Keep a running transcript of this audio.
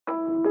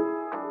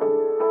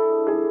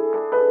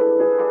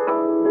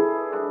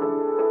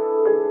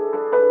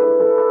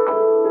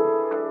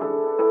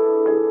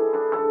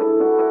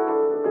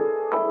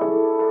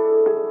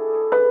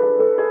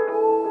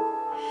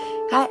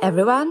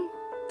everyone!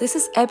 This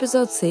is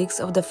episode 6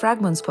 of the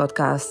Fragments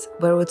podcast,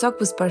 where we talk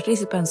with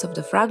participants of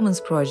the Fragments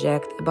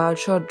project about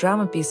short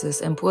drama pieces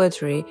and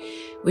poetry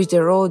which they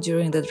wrote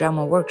during the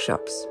drama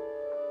workshops.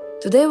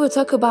 Today we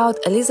talk about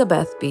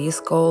Elizabeth's piece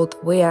called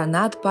We Are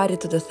Not Party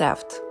to the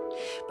Theft.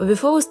 But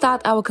before we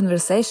start our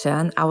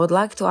conversation, I would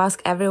like to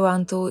ask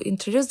everyone to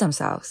introduce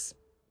themselves.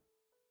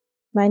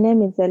 My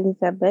name is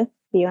Elizabeth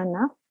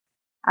Fiona.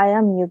 I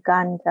am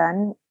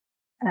Ugandan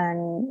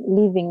and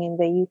living in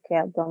the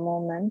UK at the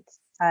moment.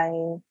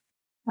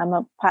 I'm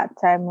a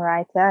part-time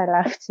writer. I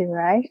love to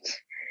write.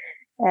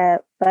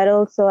 But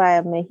also I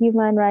am a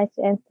human rights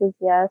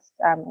enthusiast.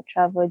 I'm a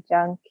travel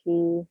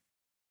junkie.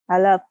 I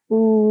love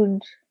food.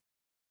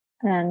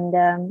 And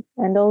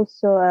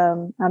also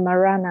I'm a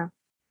runner.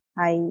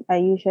 I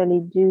usually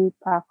do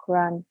park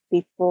run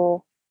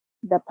before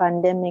the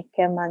pandemic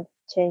came and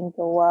changed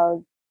the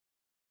world.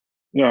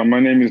 Yeah, my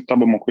name is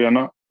Thabo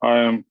Mokuyana. I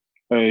am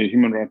a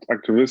human rights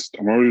activist.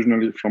 I'm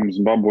originally from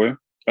Zimbabwe,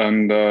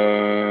 and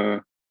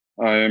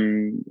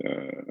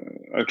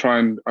I try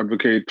and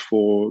advocate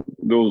for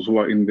those who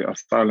are in the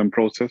asylum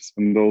process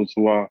and those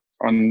who are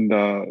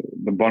under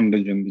the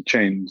bondage and the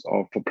chains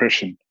of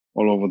oppression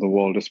all over the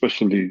world,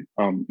 especially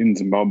in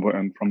Zimbabwe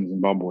and from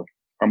Zimbabwe.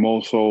 I'm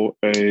also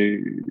a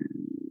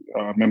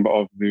member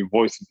of the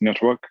Voices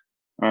Network,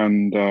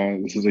 and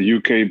this is a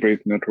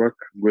UK-based network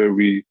where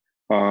we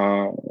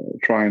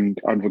try and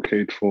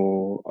advocate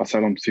for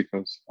asylum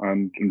seekers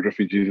and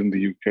refugees in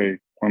the UK.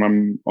 And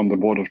I'm on the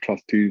board of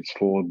trustees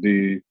for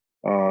the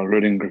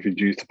Reading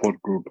Refugee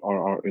Support Group,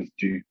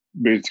 RRSG,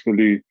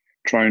 basically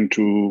trying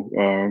to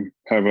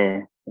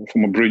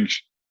form a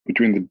bridge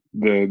between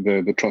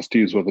the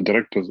trustees or the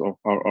directors of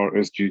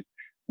RRSG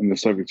and the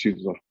service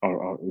users of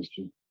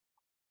RRSG.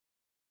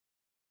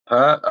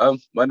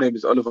 My name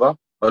is Oliver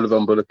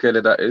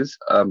Mbulakele, that is.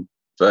 I'm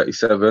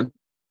 37.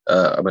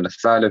 I'm an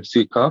asylum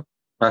seeker.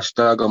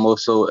 I'm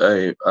also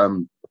a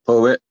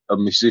poet, a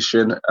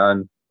musician,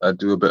 and I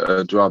do a bit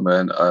of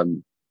drama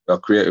and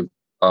creative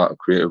art,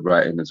 creative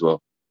writing as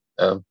well.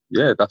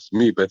 That's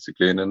me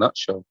basically in a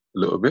nutshell, a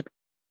little bit.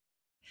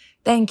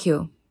 Thank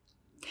you.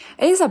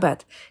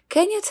 Elizabeth,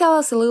 can you tell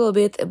us a little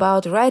bit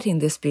about writing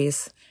this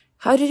piece?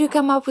 How did you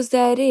come up with the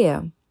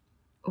idea?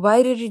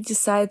 Why did you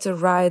decide to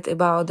write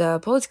about the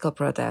political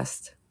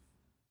protest?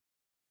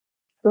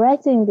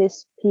 Writing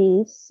this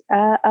piece,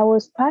 I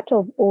was part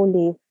of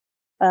OLIVE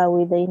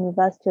with the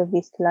University of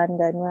East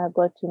London, where I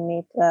got to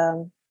meet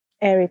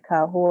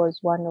Erica, who was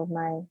one of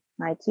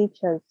my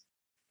teachers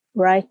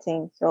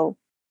writing. So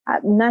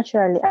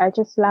naturally, I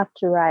just love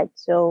to write.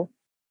 So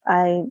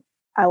I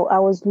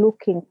was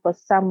looking for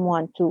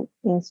someone to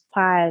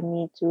inspire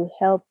me, to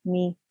help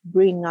me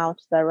bring out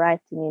the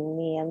writing in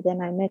me. And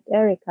then I met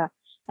Erica,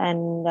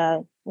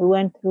 and we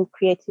went through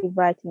creative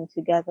writing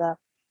together.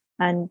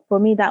 And for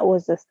me, that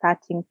was the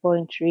starting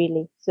point,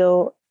 really.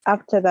 So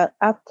after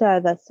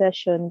the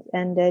sessions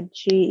ended,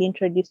 she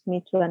introduced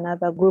me to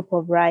another group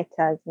of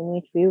writers in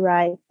which we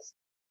write,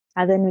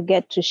 and then we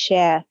get to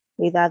share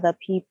with other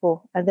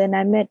people. And then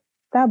I met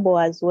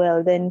Thabo as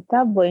well. Then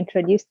Thabo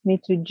introduced me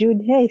to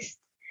Jude Haste,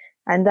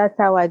 and that's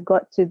how I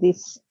got to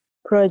this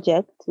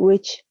project,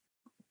 which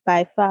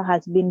by far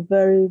has been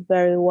very,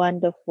 very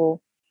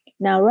wonderful.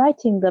 Now,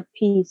 writing the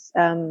piece,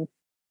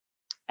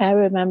 I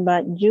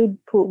remember Jude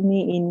put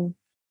me in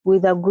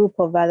with a group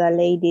of other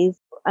ladies,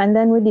 and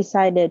then we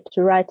decided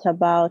to write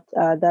about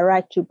the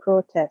right to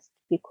protest,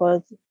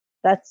 because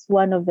that's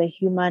one of the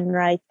human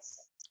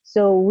rights.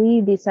 So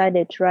we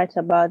decided to write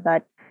about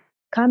that.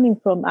 Coming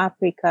from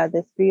Africa,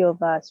 the three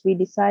of us, we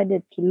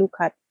decided to look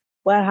at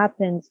what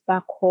happens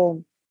back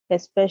home,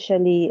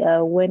 especially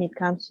when it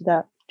comes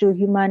to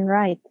human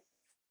rights.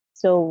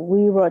 So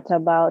we wrote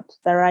about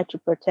the right to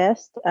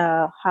protest,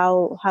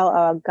 how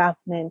our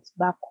governments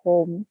back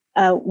home,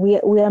 we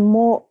are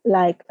more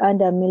like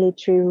under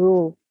military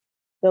rule.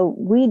 So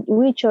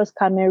we chose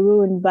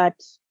Cameroon, but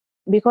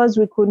because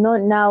we could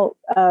not now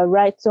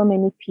write so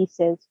many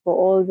pieces for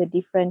all the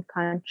different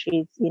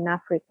countries in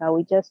Africa,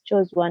 we just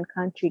chose one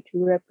country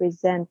to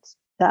represent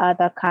the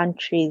other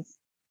countries,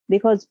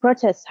 because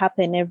protests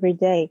happen every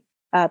day.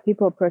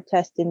 People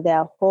protest in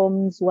their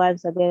homes,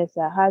 wives against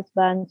their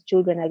husbands,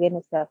 children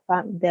against their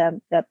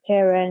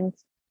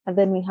parents. And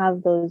then we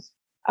have those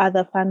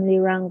other family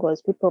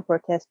wrangles. People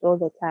protest all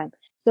the time.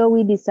 So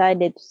we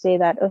decided to say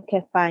that,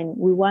 okay, fine,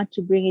 we want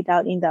to bring it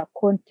out in the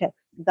context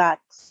that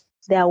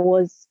there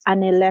was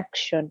an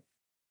election.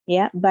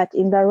 Yeah, but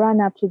in the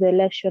run-up to the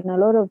election, a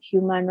lot of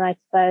human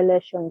rights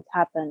violations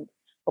happened.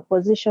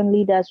 Opposition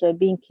leaders were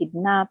being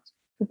kidnapped,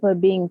 people were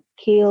being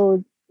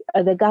killed.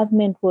 The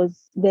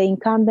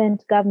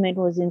incumbent government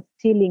was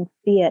instilling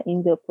fear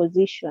in the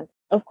opposition.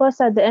 Of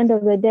course, at the end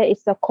of the day,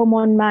 it's the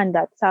common man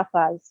that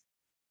suffers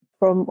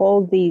from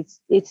all these.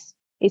 It's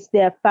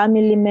their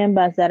family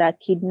members that are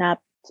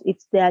kidnapped.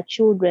 It's their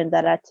children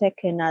that are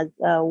taken as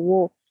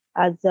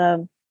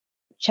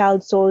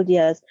child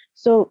soldiers.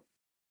 So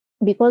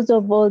because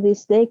of all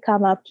this, they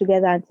come up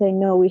together and say,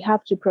 no, we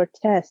have to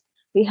protest.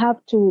 We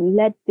have to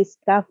let this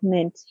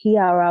government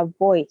hear our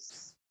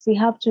voice. we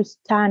have to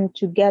stand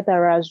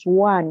together as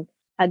one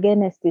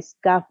against this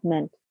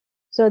government.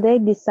 So they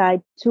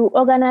decide to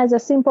organize a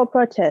simple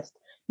protest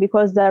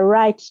because the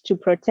right to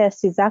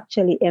protest is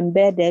actually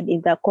embedded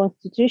in the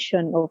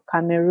constitution of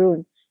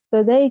Cameroon.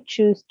 So they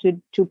choose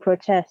to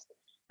protest.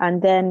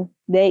 And then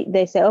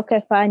they say,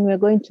 okay, fine, we're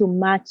going to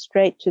march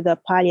straight to the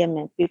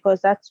parliament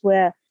because that's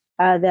where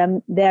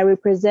their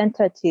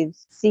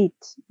representatives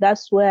sit.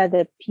 That's where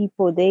the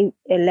people they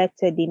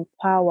elected in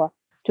power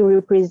to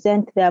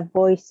represent their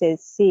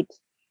voices sit.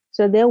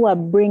 So they were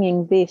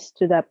bringing this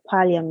to the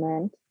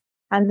parliament.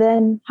 And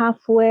then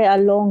halfway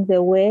along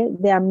the way,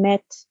 they are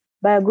met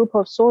by a group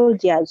of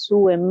soldiers who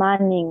were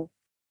manning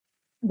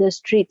the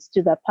streets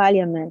to the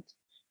parliament.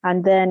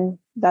 And then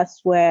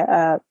that's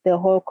where the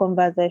whole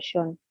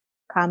conversation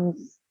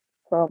comes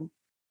from.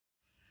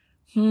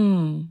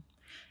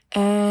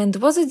 And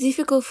was it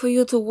difficult for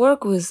you to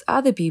work with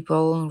other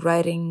people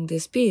writing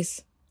this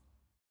piece?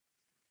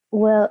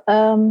 Well,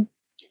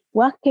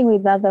 working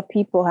with other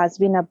people has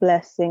been a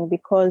blessing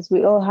because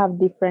we all have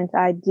different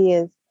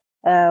ideas.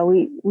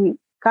 We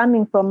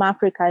coming from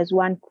Africa is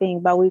one thing,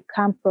 but we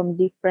come from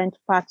different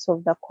parts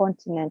of the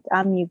continent.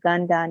 I'm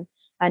Ugandan,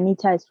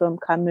 Anita is from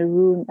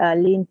Cameroon,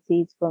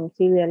 Lindsay is from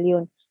Sierra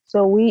Leone.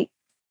 So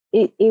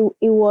it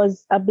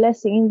was a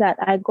blessing in that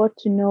I got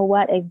to know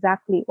what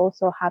exactly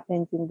also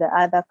happens in the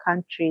other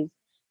countries,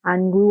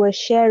 and we were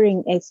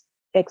sharing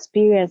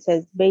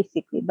experiences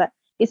basically. But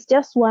it's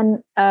just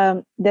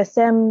the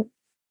same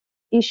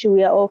issue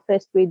we are all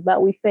faced with,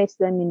 but we face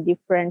them in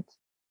different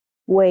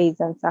ways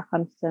and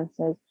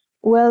circumstances.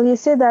 Well, you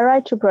see, the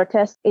right to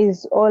protest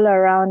is all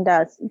around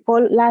us.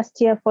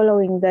 Last year,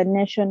 following the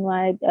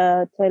nationwide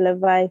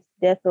televised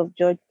death of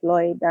George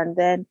Floyd, and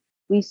then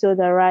we saw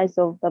the rise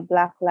of the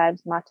Black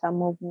Lives Matter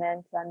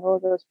movement and all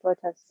those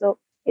protests. So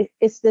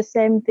it's the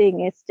same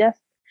thing. It's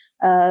just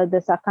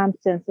the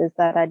circumstances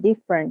that are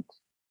different,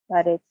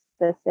 but it's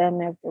the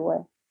same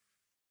everywhere.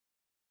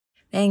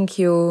 Thank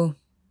you.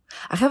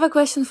 I have a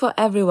question for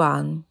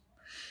everyone.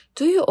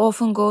 Do you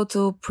often go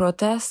to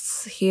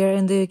protests here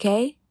in the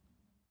UK?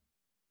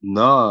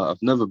 No,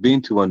 I've never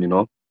been to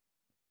one,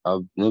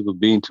 I've never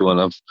been to one.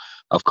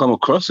 I've come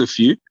across a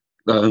few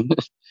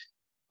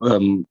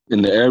in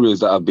the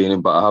areas that I've been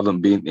in, but I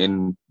haven't been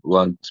in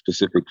one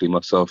specifically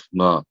myself.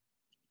 No.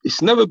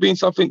 It's never been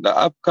something that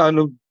I've kind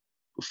of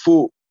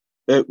thought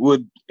it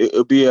would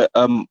be a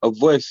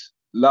voice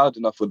loud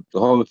enough for the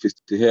Home Office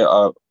to hear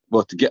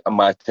to get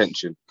my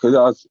attention,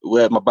 because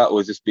where my battle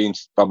was just being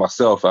by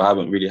myself. I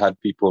haven't really had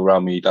people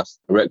around me that's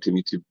directing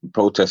me to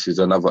protest. Is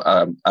another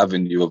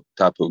avenue of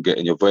type of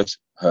getting your voice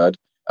heard.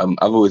 I've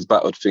always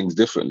battled things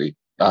differently.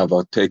 I've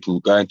going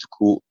to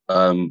court,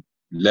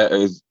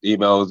 letters,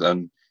 emails,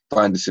 and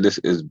find the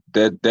solicitors.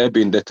 They've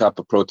been the type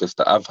of protest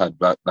that I've had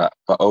like that.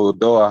 But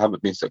although I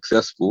haven't been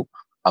successful,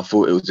 I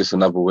thought it was just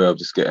another way of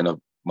just getting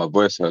my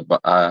voice heard.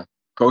 But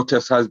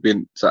protest has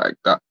been something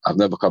that I've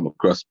never come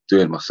across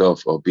doing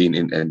myself or being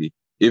in any.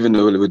 Even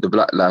though with the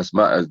Black Lives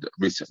Matter that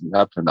recently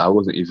happened, I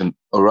wasn't even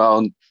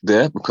around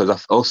there because I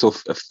also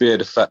fear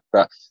the fact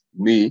that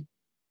me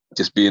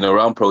just being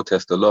around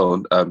protest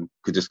alone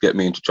could just get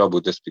me into trouble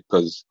just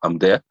because I'm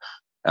there.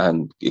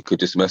 And it could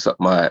just mess up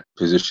my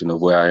position of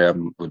where I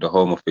am with the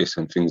Home Office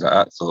and things like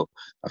that. So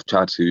I've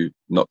tried to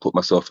not put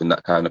myself in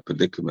that kind of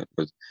predicament,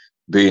 because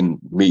being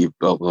a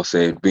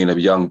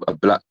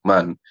black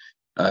man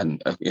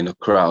and in a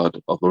crowd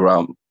of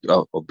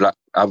black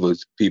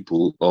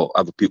people or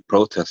other people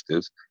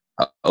protesters,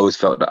 I always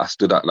felt that I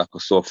stood out like a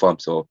sore thumb.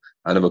 So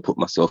I never put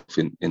myself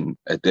in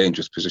a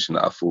dangerous position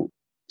that I thought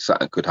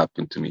something could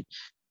happen to me,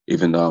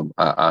 even though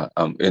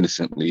I'm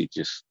innocently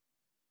just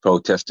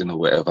protesting or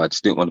whatever. I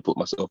just didn't want to put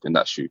myself in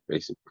that shoe,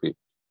 basically.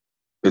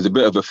 There's a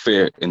bit of a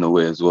fear in a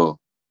way as well.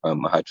 I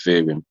had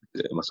fear in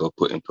myself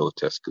put in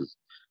protest because,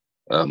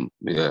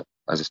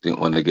 I just didn't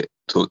want to get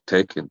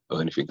taken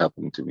or anything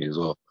happening to me as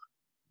well.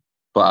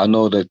 But I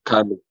know the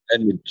kind of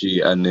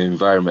energy and the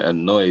environment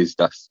and noise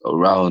that's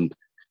around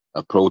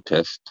a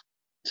protest.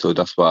 So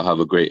that's why I have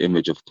a great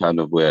image of kind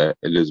of where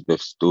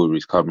Elizabeth's story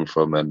is coming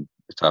from and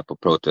the type of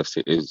protest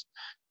it is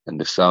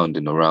and the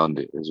sounding around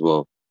it as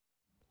well.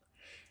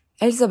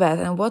 Elizabeth,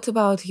 and what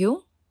about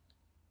you?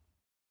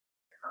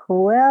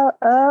 Well,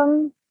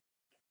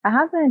 I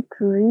haven't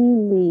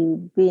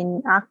really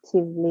been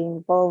actively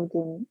involved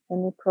in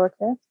any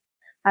protest,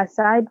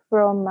 aside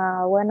from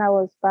when I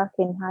was back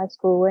in high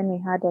school when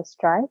we had a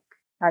strike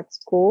at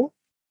school.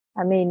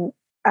 And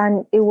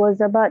it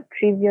was about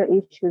trivial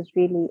issues,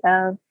 really.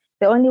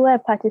 The only way I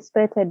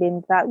participated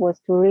in that was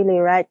to really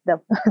write the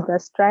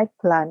strike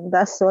plan.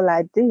 That's all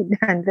I did.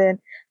 And then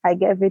I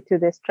gave it to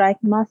the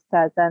strike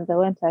masters and they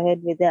went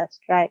ahead with their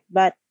strike.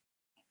 But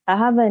I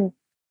haven't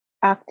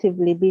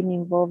actively been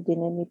involved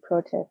in any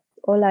protest.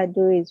 All I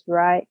do is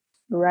write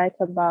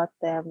about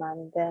them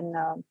and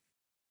then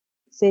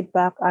sit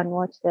back and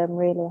watch them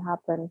really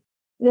happen.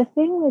 The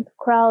thing with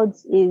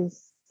crowds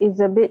is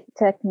a bit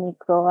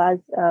technical,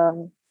 as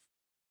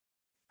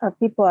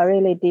people are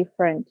really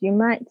different. You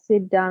might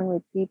sit down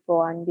with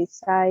people and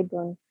decide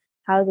on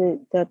how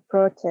the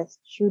protest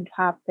should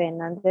happen.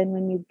 And then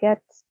when you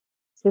get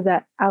to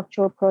the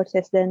actual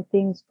protest, then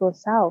things go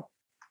south.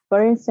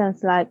 For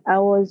instance, like I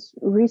was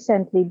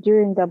recently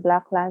during the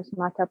Black Lives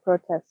Matter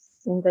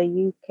protests in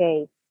the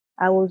UK,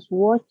 I was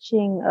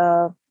watching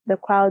the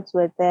crowds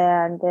were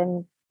there, and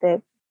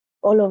then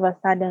all of a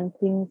sudden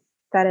things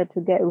started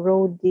to get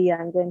rowdy,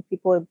 and then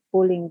people were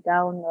pulling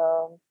down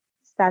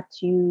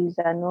statues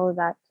and all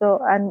that. So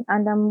and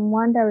I'm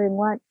wondering,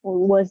 what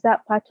was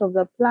that part of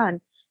the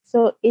plan?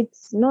 So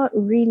it's not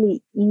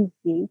really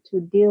easy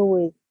to deal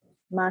with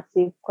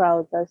massive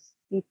crowds, as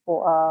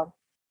people are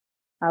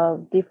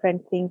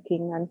different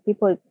thinking, and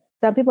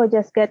some people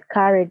just get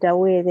carried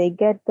away. They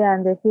get there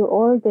and they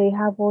feel they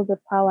have all the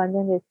power, and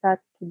then they start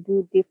to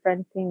do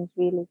different things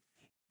really.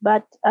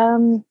 But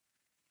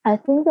I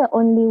think the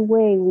only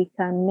way we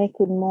can make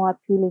it more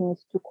appealing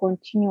is to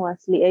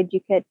continuously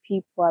educate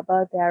people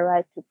about their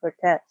right to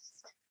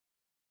protest.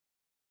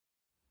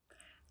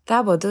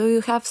 Thabo, do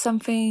you have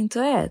something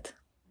to add?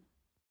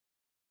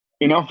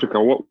 In Africa,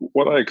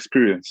 what I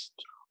experienced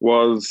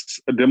was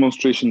a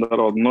demonstration that I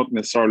was not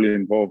necessarily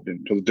involved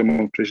in. It was a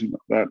demonstration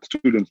that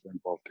students were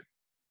involved in.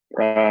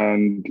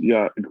 And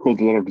yeah, it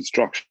caused a lot of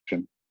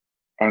destruction.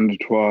 And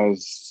it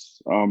was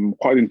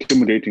quite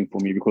intimidating for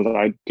me because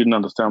I didn't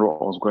understand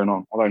what was going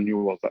on. All I knew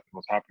was that it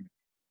was happening.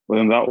 But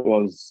then that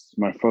was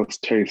my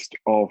first taste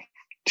of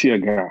tear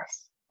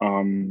gas.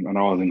 And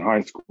I was in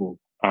high school.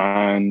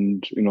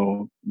 And,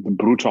 the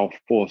brutal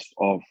force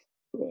of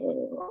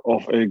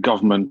a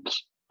government,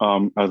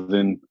 as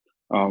in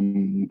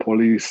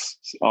police,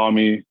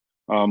 army,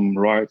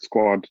 riot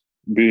squad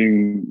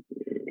being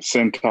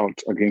sent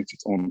out against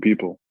its own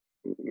people.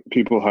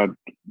 People had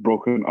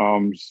broken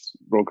arms,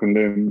 broken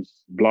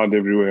limbs, blood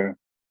everywhere,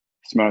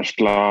 smashed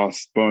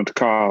glass, burnt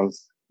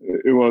cars.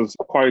 It was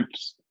quite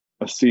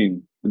a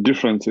scene. The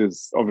difference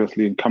is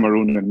obviously in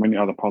Cameroon and many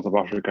other parts of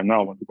Africa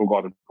now, when people go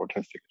out and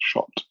protest, they get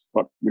shot.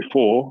 But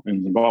before,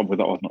 in Zimbabwe,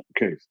 that was not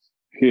the case.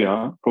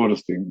 Here,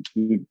 protesting,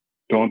 you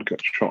don't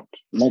get shot.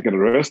 You might get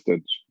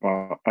arrested,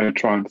 but I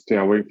try and stay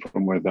away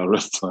from where the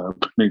arrests are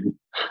happening.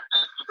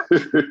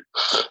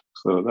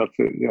 So that's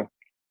it, yeah.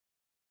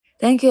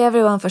 Thank you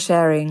everyone for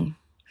sharing.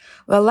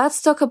 Well,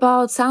 let's talk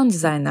about sound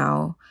design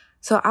now.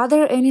 So are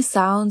there any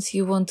sounds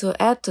you want to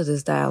add to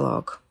this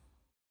dialogue?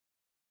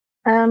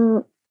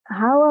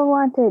 How I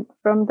wanted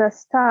from the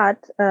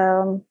start,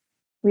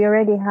 we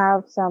already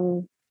have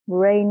some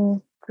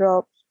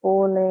raindrops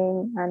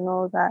falling and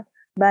all that.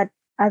 But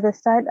at the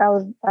start, I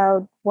would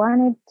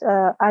want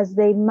it, as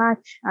they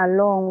march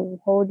along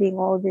holding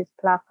all these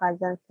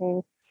placards and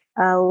things,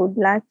 I would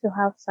like to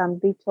have some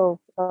bit of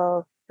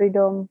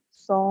freedom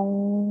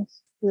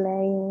songs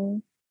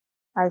playing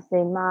as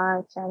they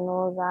march and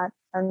all that.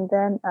 And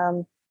then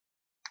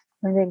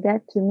when they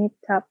get to meet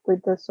up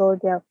with the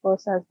soldier, of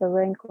course, as the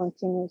rain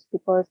continues,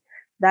 because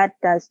that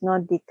does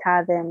not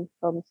deter them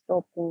from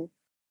stopping.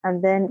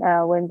 And then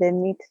when they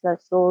meet the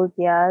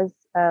soldiers,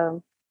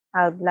 I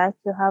would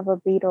like to have a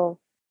bit of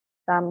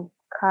some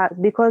cars,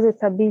 because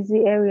it's a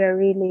busy area,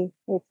 really.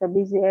 It's a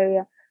busy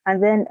area.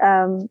 And then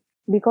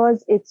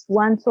because it's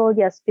one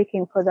soldier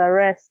speaking for the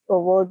rest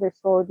of all the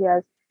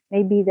soldiers,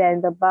 maybe they're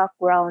in the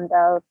background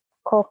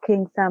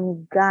cocking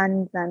some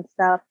guns and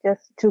stuff,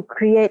 just to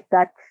create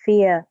that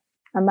fear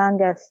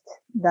amongst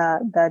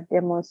the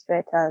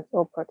demonstrators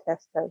or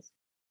protesters.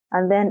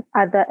 And then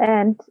at the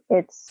end,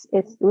 it's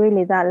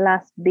really that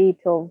last bit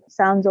of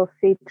sounds of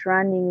feet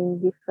running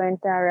in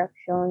different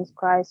directions,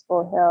 cries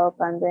for help,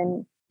 and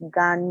then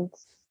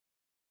guns.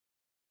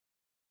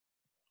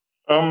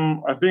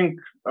 I think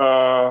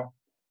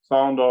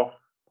sound of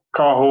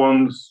car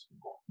horns,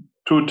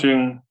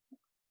 tooting,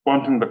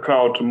 wanting the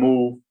crowd to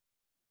move,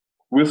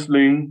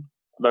 whistling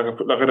like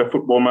at a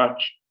football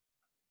match,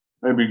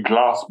 maybe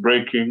glass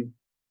breaking,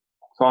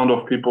 sound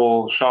of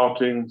people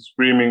shouting,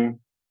 screaming.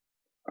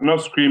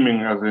 Not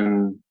screaming as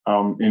in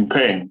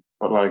pain,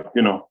 but like,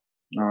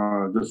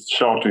 just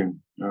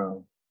shouting.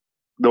 The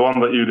one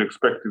that you'd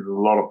expect is a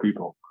lot of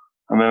people.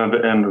 And then at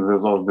the end,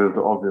 there's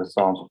the obvious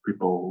sounds of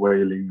people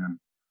wailing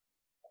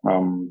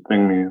and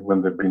thingy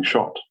when they've been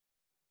shot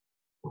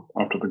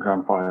after the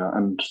gunfire,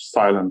 and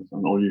silence,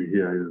 and all you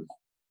hear is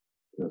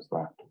just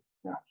that.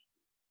 Yeah.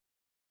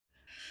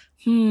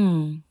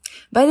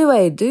 By the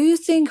way, do you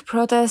think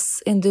protests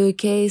in the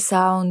UK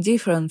sound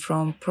different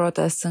from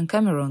protests in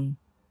Cameroon?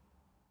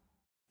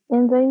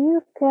 In the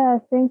UK, I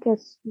think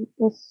it's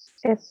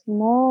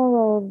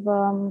more of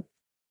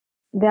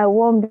there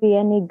won't be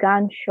any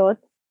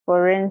gunshots.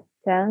 For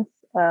instance,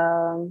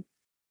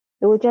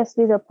 it would just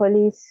be the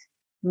police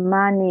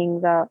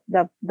manning the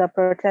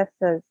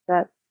protesters,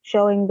 that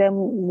showing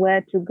them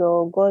where to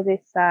go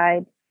this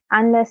side,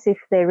 unless if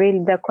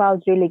the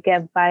crowds really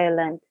get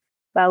violent.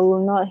 But we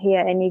will not hear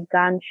any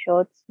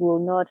gunshots. We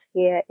will not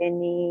hear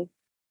any.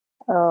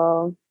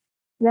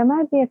 There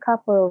might be a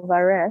couple of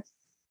arrests,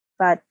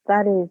 but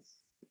that is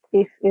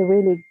if it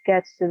really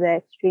gets to the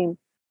extreme.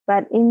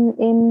 But in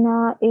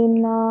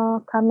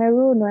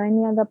Cameroon or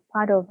any other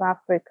part of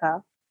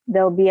Africa,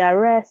 there'll be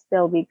arrests,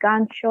 there'll be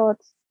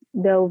gunshots,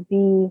 there'll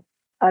be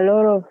a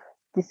lot of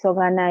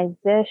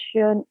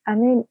disorganization. I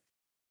mean,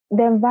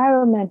 the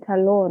environment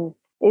alone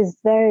is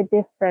very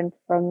different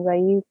from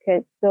the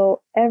UK.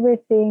 So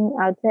everything,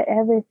 I'd say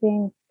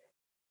everything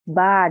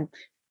bad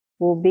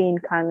will be in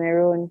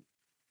Cameroon.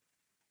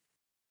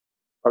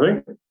 I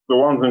think the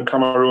ones in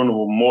Cameroon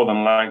will more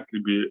than likely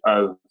be,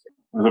 as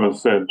Elizabeth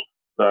said,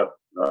 that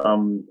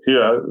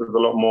here there's a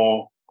lot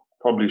more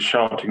probably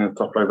shouting and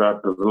stuff like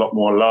that. There's a lot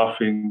more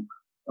laughing.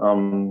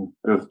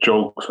 There's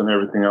jokes and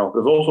everything else.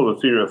 There's also the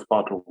serious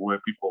part of where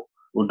people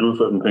will do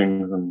certain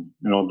things, and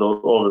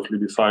there'll obviously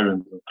be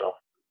sirens and stuff.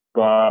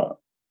 But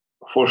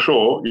for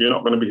sure, you're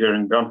not going to be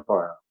hearing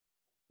gunfire.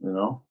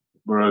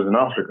 Whereas in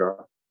Africa,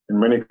 in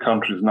many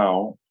countries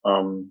now,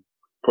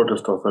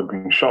 protesters are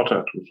being shot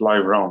at with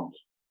live rounds,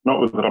 not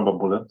with rubber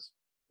bullets,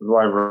 with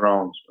live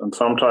rounds. And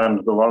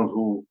sometimes the ones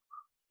who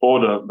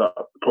order that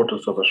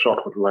protesters are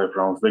shot with live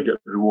rounds, they get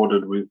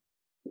rewarded with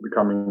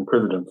becoming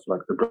presidents,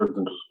 like the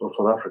president of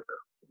South Africa.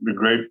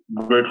 We're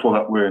grateful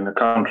that we're in a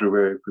country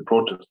where if we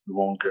protest,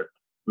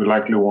 we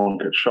likely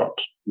won't get shot.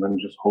 And then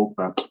just hope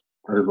that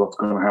is what's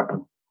going to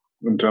happen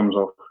in terms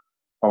of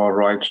our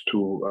right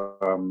to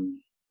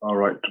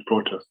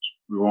protest.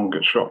 We won't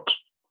get shot.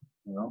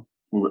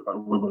 We're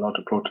allowed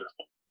to protest.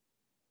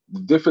 The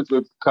difference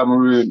with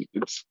Cameroon,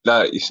 it's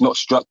like it's not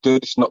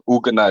structured, it's not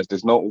organized.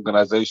 There's no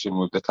organization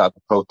with the type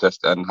of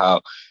protest and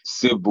how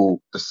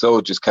civil the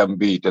soldiers can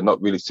be. They're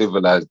not really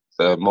civilized.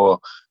 They're more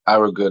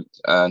arrogant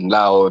and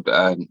loud,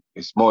 and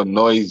it's more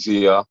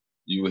noisier.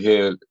 You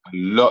hear a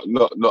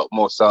lot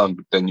more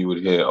sound than you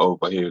would hear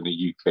over here in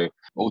the UK.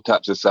 All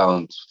types of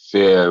sounds,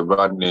 fear,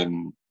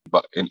 running.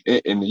 But in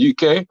the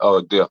UK,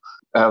 oh dear.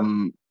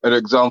 An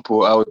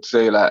example, I would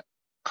say like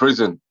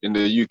prison in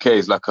the UK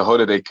is like a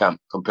holiday camp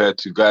compared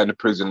to going to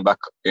prison back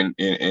in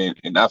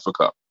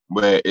Africa,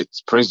 where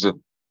it's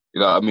prison. You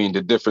know what I mean?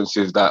 The difference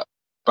is that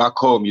back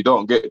home, you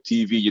don't get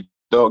TV, you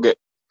don't get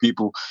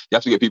people, you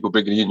have to get people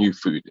bringing in you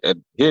food.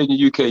 And here in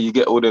the UK, you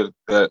get all the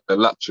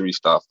luxury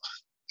stuff.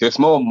 So it's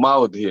more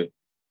mild here.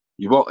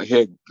 You won't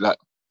hear, like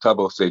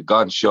Tabo say,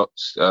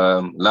 gunshots,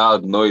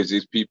 loud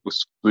noises, people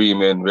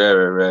screaming,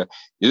 rare.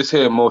 You just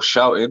hear more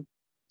shouting,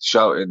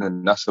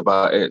 and that's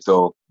about it.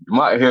 So you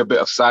might hear a bit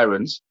of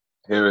sirens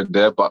here and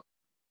there, but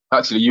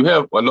actually you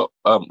hear a lot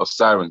of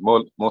sirens,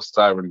 more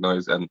siren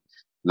noise and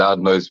loud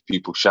noise,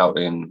 people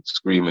shouting,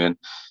 screaming.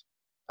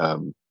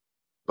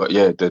 But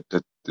yeah,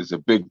 there's a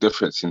big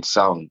difference in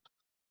sound.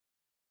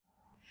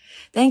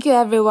 Thank you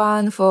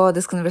everyone for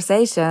this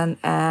conversation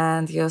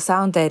and your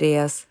sound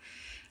ideas.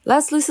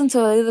 Let's listen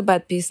to a little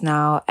bit piece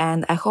now,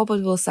 and I hope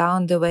it will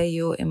sound the way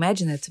you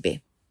imagine it to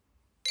be.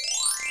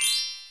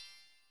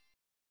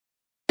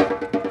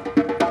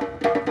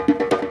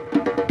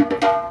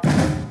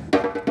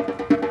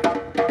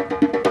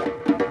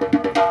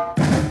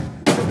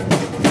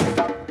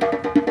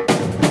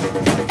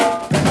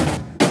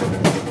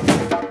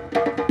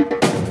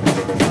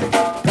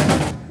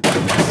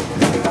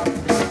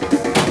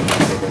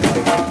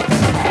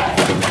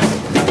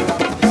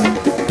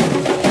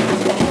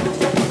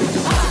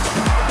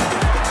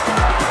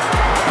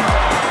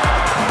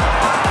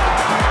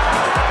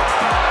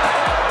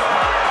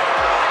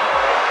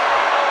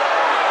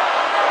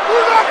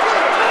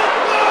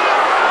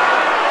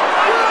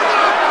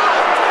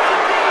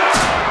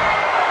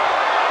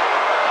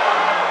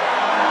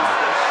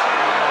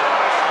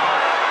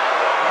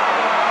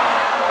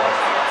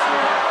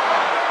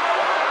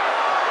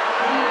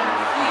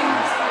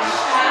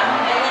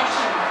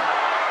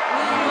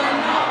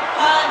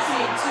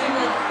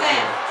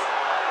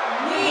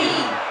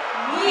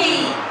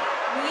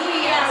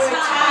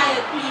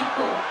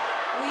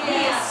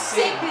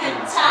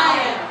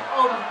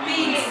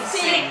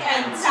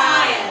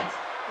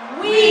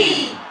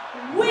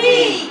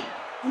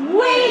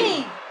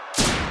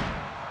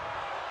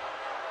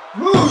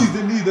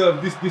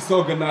 This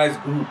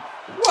disorganized group.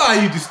 Why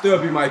are you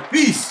disturbing my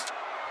peace?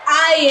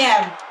 I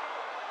am.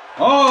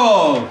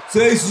 Oh, so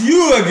it's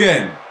you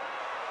again.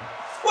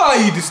 Why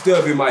are you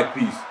disturbing my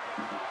peace?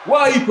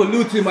 Why are you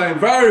polluting my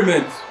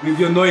environment with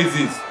your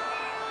noises?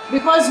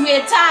 Because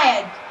we're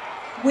tired.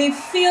 We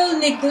feel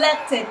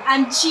neglected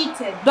and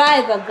cheated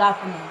by the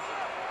government.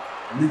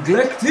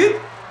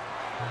 Neglected?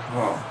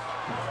 Oh.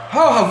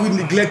 How have we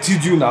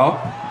neglected you now?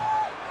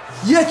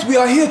 Yet we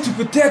are here to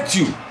protect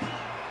you.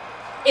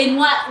 In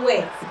what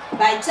way?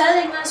 By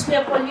telling us we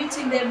are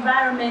polluting the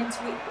environment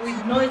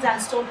with noise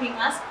and stopping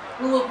us,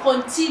 we will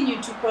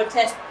continue to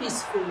protest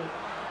peacefully.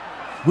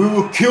 We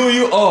will kill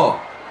you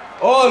all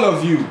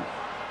of you,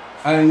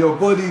 and your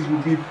bodies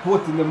will be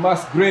put in the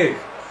mass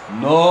grave.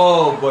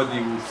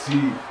 Nobody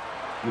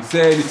will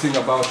say anything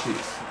about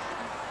it.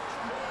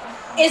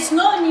 It's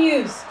no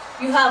news.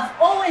 You have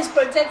always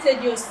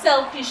protected your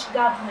selfish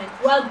government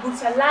while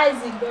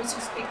brutalizing those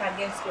who speak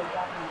against your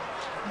government.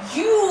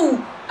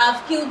 You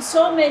have killed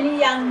so many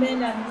young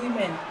men and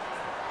women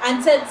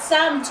and sent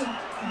some to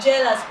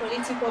jail as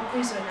political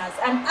prisoners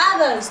and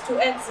others to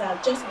exile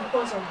just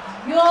because of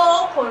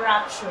your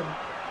corruption.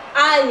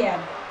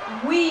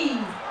 We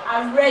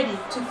are ready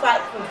to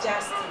fight for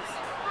justice.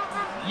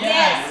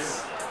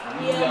 Yes,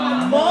 We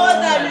are more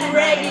than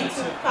ready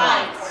to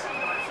fight.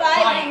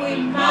 Fight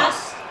we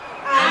must,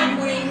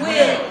 and we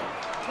will.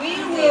 We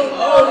will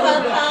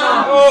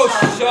overcome. Oh,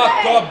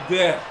 shut up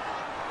there.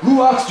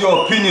 Who asked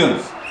your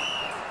opinions?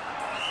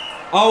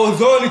 I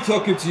was only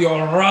talking to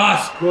your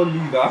rascal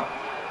leader.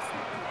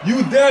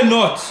 You dare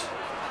not.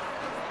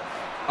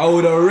 I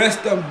would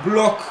arrest and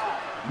block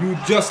you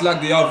just like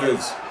the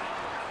others.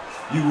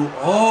 You will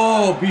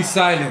all be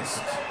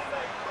silenced.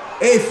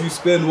 If you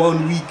spend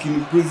 1 week in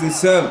the prison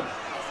cell,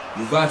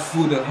 without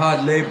food and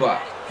hard labor,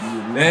 you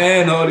will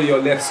learn all of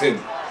your lessons.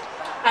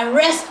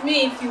 Arrest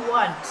me if you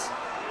want.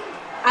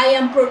 I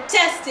am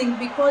protesting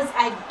because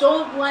I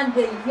don't want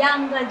the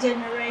younger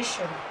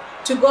generation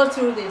to go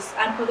through this,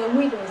 and for the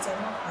widows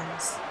and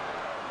orphans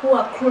who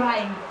are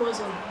crying because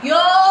of your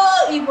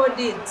evil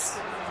deeds.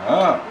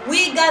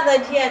 We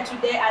gathered here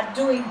today are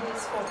doing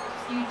this for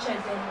future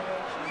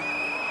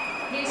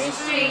generations.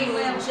 History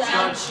will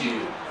judge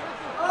you,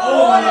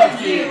 all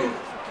of you,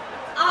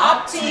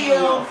 up to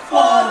your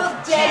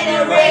 4th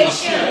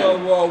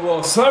generation.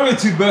 Whoa. Sorry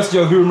to burst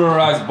your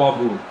humorized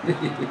bubble.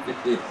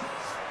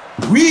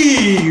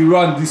 We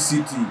run this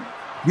city.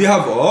 We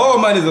have all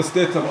manners of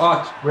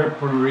state-of-art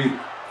weaponry.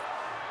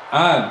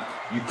 And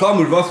you come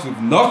with us with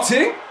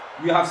nothing?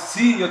 We have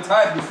seen your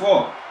type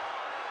before.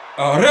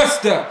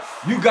 Arrest her!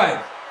 You guys,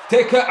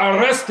 take her,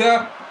 arrest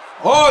her,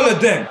 all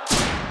of them.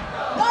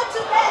 Not to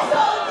let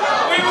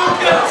soldiers! We will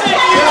continue